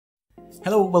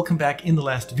Hello, welcome back. In the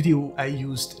last video I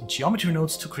used geometry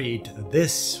nodes to create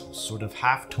this sort of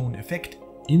halftone effect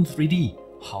in 3D.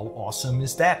 How awesome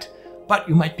is that? But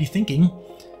you might be thinking,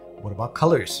 what about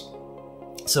colors?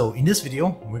 So in this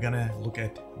video we're gonna look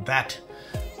at that.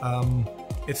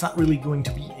 It's not really going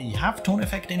to be a halftone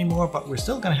effect anymore, but we're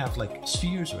still gonna have like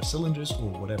spheres or cylinders or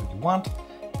whatever you want,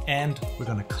 and we're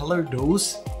gonna color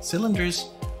those cylinders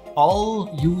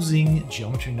all using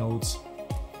geometry nodes.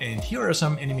 And here are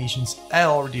some animations I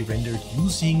already rendered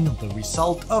using the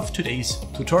result of today's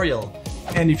tutorial.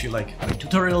 And if you like my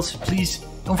tutorials, please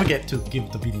don't forget to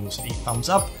give the videos a thumbs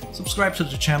up, subscribe to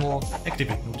the channel,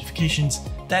 activate notifications.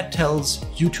 That tells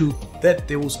YouTube that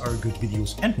those are good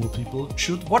videos and more people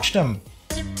should watch them.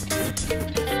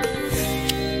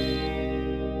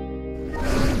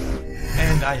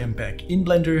 And I am back in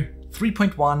Blender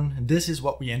 3.1. This is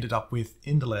what we ended up with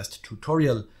in the last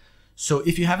tutorial. So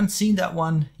if you haven't seen that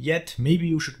one yet, maybe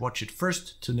you should watch it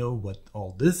first to know what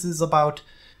all this is about.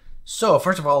 So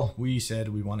first of all, we said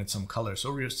we wanted some color.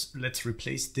 So let's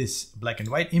replace this black and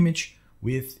white image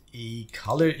with a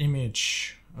color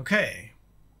image. Okay.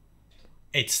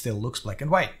 It still looks black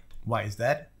and white. Why is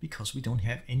that? Because we don't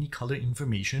have any color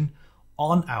information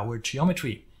on our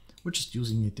geometry. We're just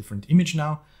using a different image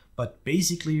now, but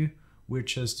basically we're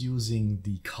just using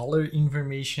the color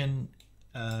information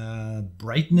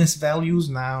brightness values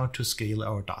now to scale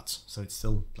our dots. So it's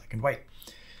still black and white.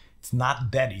 It's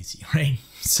not that easy, right?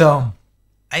 So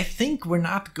I think we're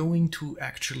not going to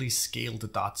actually scale the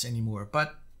dots anymore,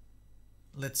 but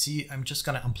let's see. I'm just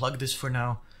gonna unplug this for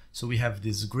now. So we have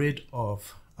this grid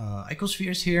of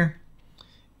icospheres here,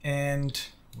 and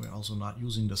we're also not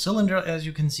using the cylinder, as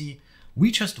you can see.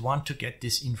 We just want to get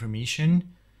this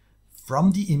information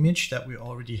from the image that we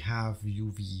already have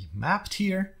UV mapped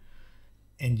here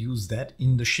and use that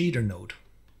in the shader node.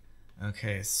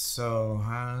 Okay, so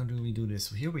how do we do this?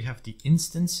 So here we have the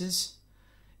instances,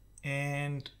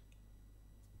 and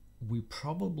we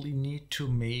probably need to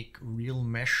make real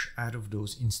mesh out of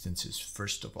those instances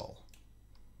first of all.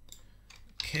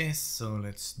 Okay, so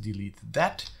let's delete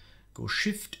that. Go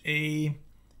Shift A,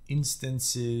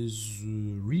 instances,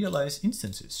 realize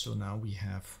instances. So now we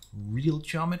have real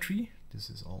geometry.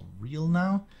 This is all real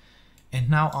now. And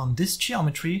now on this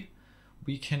geometry,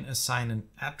 we can assign an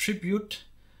attribute.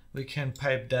 We can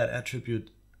pipe that attribute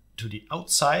to the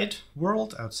outside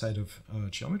world, outside of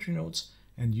geometry nodes,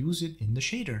 and use it in the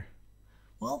shader.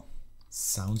 Well,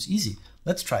 sounds easy.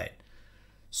 Let's try it.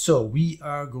 So we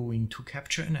are going to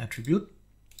capture an attribute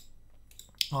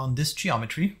on this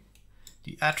geometry.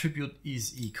 The attribute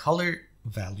is a color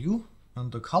value,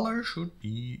 and the color should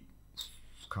be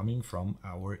coming from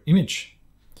our image.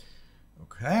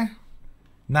 Okay.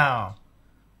 Now,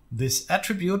 this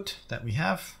attribute that we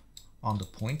have on the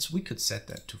points, we could set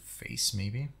that to face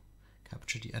maybe.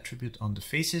 Capture the attribute on the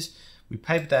faces. We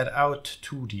pipe that out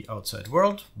to the outside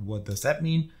world. What does that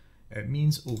mean? It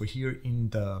means over here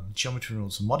in the geometry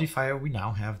nodes modifier, we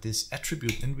now have this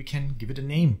attribute and we can give it a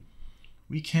name.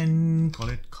 We can call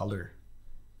it color.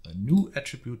 A new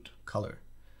attribute color.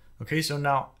 Okay, so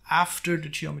now after the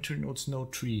geometry nodes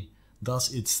node tree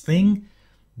does its thing,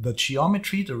 the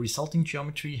geometry, the resulting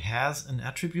geometry has an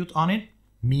attribute on it,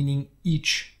 meaning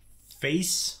each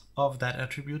face of that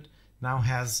attribute now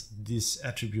has this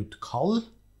attribute col,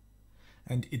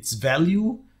 and its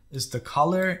value is the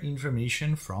color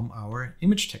information from our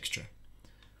image texture.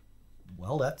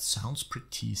 Well, that sounds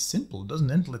pretty simple,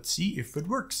 doesn't it? Let's see if it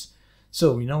works.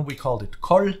 So we know we called it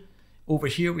col. Over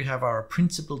here we have our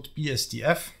principled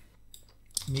BSDF.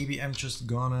 Maybe I'm just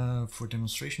gonna, for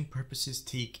demonstration purposes,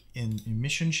 take an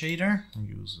emission shader and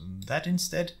use that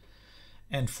instead.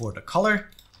 And for the color,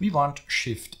 we want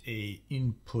Shift A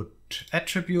input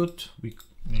attribute. We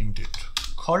named it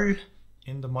col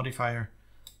in the modifier.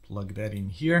 Plug that in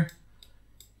here.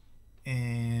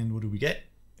 And what do we get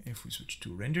if we switch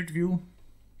to rendered view?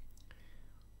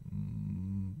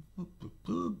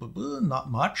 Not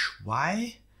much.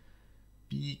 Why?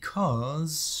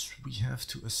 Because we have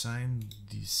to assign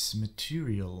this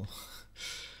material,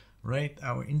 right?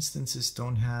 Our instances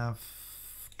don't have,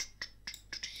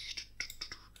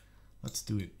 let's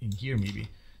do it in here maybe.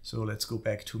 So let's go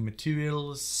back to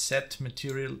material, set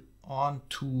material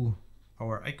onto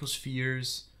our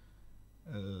icospheres.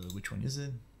 Which one is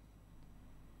it?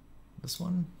 This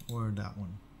one or that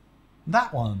one?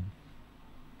 That one.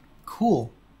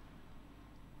 Cool.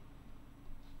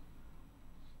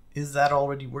 Is that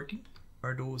already working?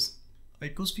 Are those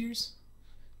icospheres?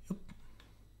 Yep.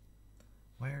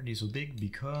 Why are they so big?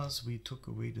 Because we took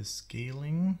away the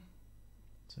scaling.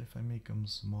 So if I make them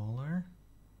smaller,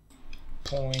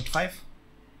 0.5.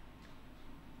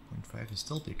 0.5 is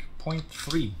still big.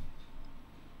 0.3.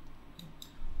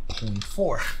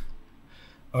 0.4.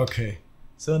 Okay,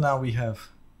 so now we have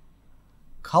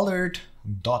colored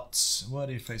dots. What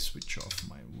if I switch off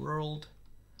my world?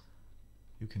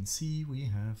 You can see we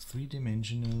have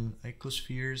three-dimensional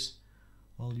icospheres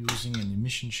while using an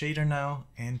emission shader now,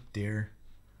 and their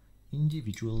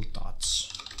individual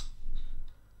dots.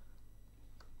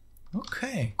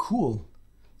 Okay, cool.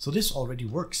 So this already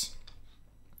works.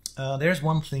 There's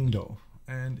one thing though,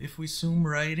 and if we zoom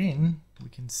right in, we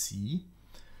can see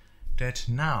that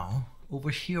now over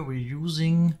here we're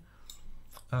using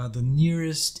the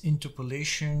nearest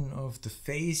interpolation of the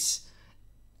face,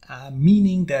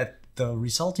 meaning that the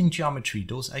resulting geometry,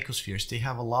 those icospheres, they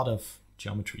have a lot of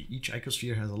geometry. Each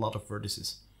icosphere has a lot of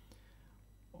vertices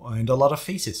and a lot of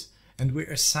faces, and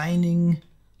we're assigning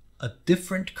a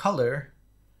different color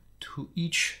to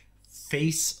each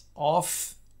face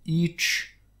of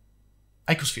each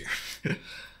icosphere.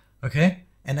 Okay,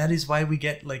 and that is why we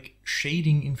get like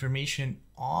shading information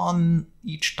on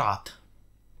each dot.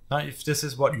 Now if this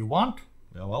is what you want,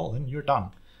 well then you're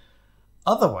done.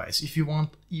 Otherwise, if you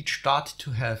want each dot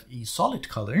to have a solid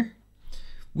color,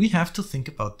 we have to think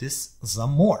about this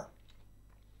some more.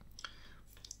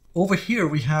 Over here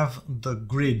we have the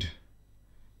grid.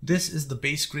 This is the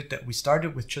base grid that we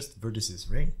started with, just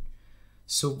vertices, right?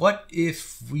 So what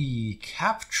if we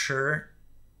capture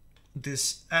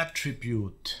this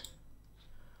attribute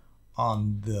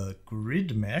on the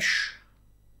grid mesh,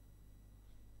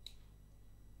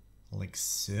 like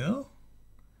so,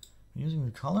 using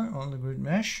the color on the grid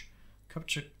mesh,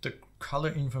 capture the color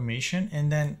information,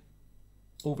 and then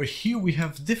over here we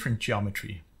have different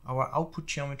geometry. Our output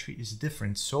geometry is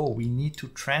different, so we need to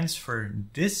transfer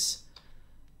this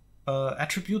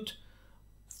attribute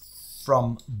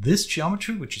from this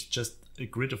geometry, which is just a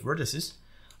grid of vertices,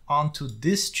 onto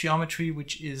this geometry,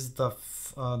 which is the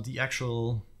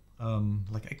actual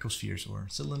like icospheres or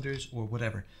cylinders or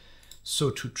whatever.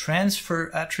 So to transfer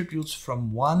attributes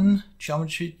from one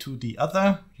geometry to the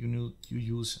other, you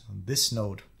use this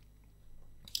node.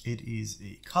 It is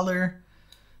a color.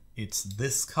 It's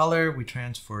this color. We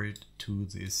transfer it to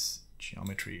this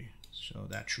geometry. So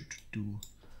that should do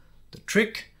the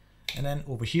trick. And then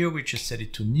over here, we just set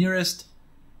it to nearest.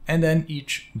 And then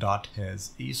each dot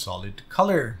has a solid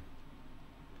color.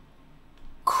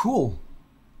 Cool.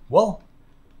 Well,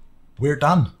 we're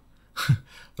done.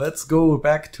 Let's go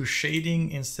back to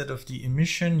shading. Instead of the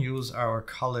emission, use our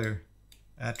color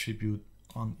attribute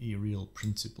on a real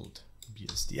principled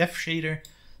BSDF shader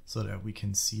so that we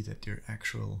can see that they're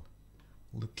actual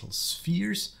little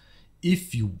spheres.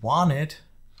 If you wanted,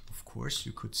 of course,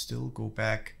 you could still go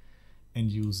back and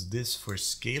use this for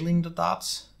scaling the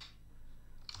dots,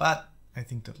 but I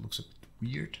think that looks a bit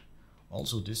weird.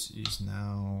 Also, this is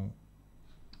now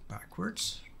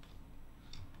backwards,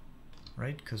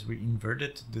 right? Because we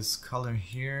inverted this color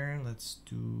here. Let's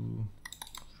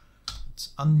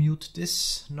unmute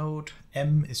this node.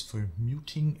 M is for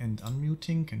muting and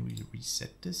unmuting. Can we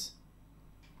reset this?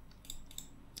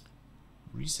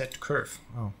 Reset curve.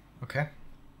 Oh, okay.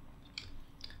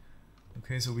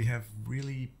 Okay, so we have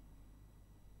really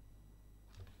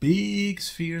big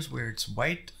spheres where it's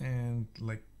white and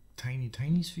like tiny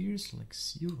spheres, like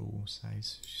 0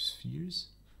 size spheres.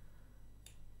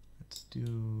 Let's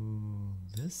do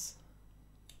this,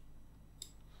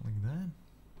 like that.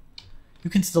 You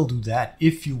can still do that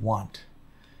if you want.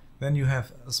 Then you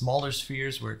have smaller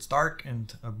spheres where it's dark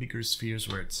and bigger spheres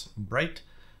where it's bright.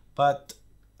 But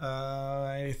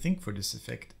I think for this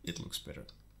effect, it looks better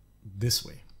this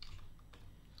way.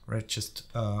 Right, just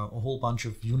a whole bunch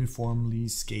of uniformly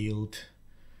scaled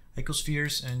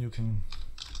icospheres, and you can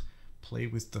play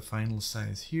with the final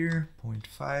size here,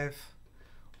 0.5,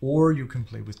 or you can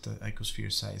play with the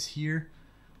icosphere size here,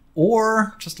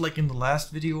 or just like in the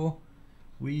last video,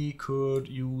 we could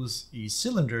use a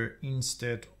cylinder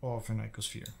instead of an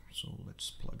icosphere. So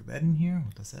let's plug that in here.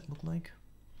 What does that look like?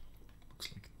 Looks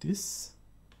like this.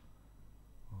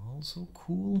 Also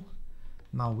cool.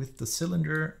 Now with the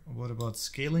cylinder, what about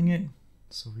scaling it?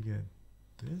 So we get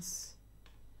this.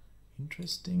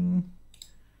 Interesting.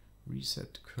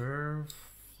 Reset curve,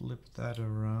 flip that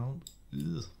around.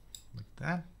 Ugh, like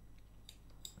that.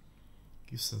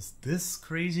 Gives us this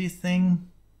crazy thing.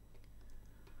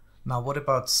 Now what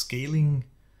about scaling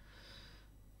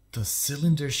the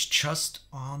cylinders just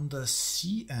on the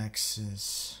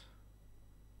Z-axis?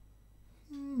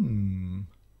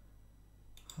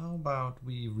 How about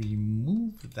we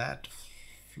remove that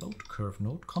float curve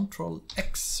node? Control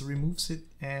X removes it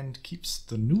and keeps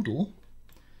the noodle.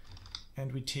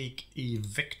 And we take a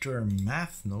vector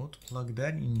math node, plug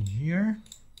that in here.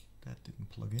 that didn't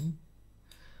plug in.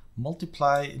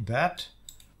 Multiply that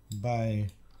by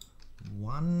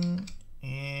 1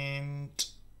 and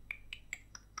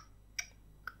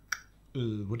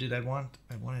what did I want?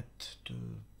 I wanted to,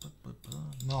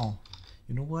 no,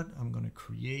 you know what? I'm gonna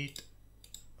create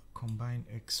a combine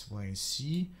X, Y,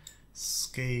 Z,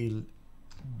 scale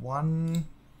 1,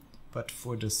 but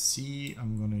for the C,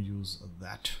 I'm gonna use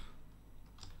that.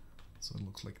 So it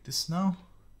looks like this now.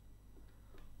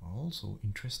 Also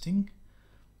interesting.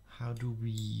 How do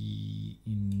we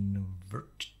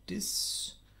invert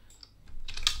this?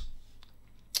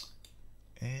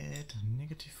 Add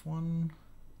 -1.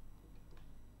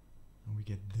 And we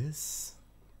get this.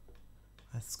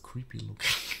 That's creepy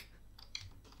looking.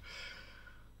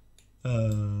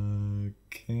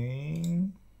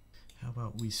 Okay. How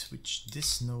about we switch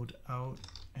this node out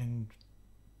and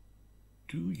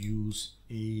do use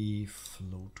a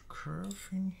float curve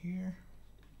in here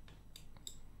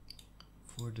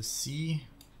for the C,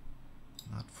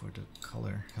 not for the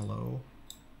color. Hello,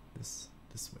 this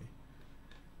way,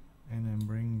 and then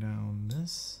bring down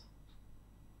this.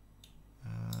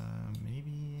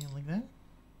 Maybe like that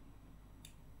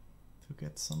to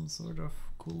get some sort of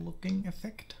cool looking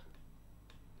effect.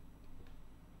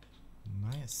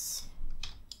 Nice.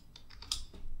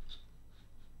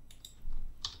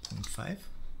 0.5.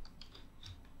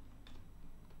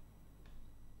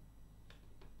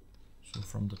 So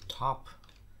from the top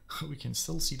we can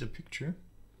still see the picture.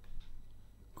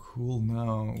 Cool.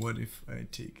 Now what if I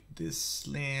take this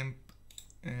lamp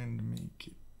and make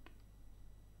it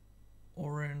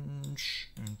orange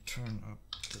and turn up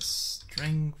the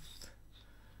strength,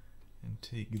 and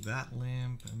take that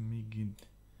lamp and make it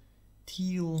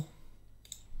teal,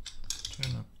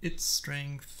 turn up its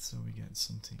strength, so we get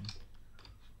something.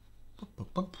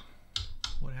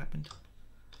 What happened?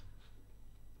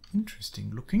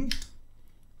 Interesting looking.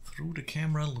 Through the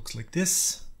camera looks like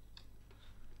this,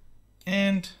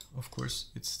 and of course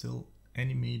it's still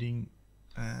animating.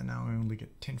 Now I only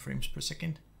get 10 frames per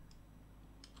second.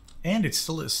 And it's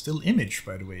still a still image,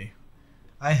 by the way.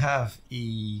 I have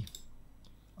a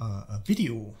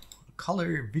video, a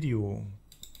color video,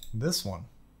 this one.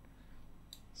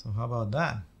 So how about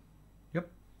that?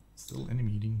 Yep, still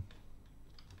animating.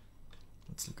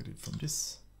 Let's look at it from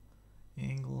this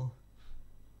angle.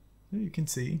 There you can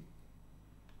see,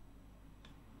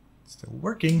 it's still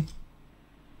working.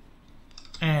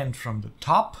 And from the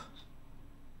top,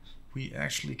 we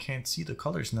actually can't see the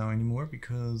colors now anymore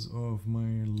because of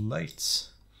my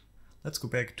lights. Let's go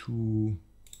back to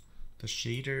the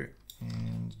shader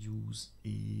and use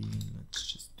a, let's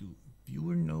just do a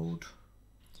viewer node.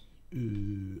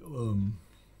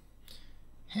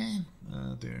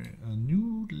 There, a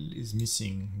noodle is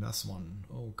missing, that's one.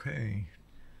 Okay,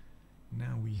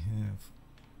 now we have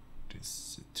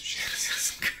this,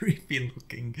 it's creepy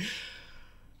looking.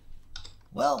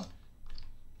 Well,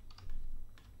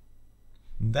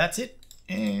 that's it,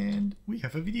 and we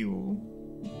have a video.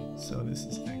 So this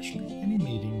is actually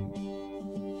animating.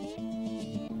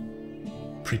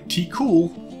 Pretty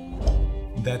cool.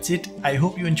 That's it. I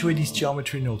hope you enjoy these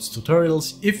Geometry Nodes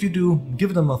tutorials. If you do,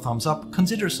 give them a thumbs up,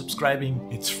 consider subscribing,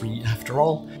 it's free after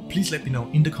all. Please let me know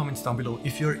in the comments down below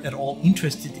if you're at all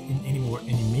interested in any more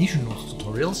Animation Nodes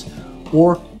tutorials,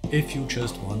 or if you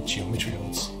just want Geometry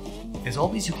Nodes. As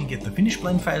always, you can get the finished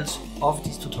blend files of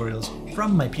these tutorials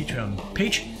from my Patreon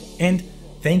page, and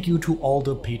thank you to all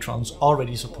the patrons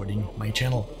already supporting my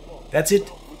channel. That's it,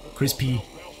 Crispy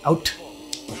out.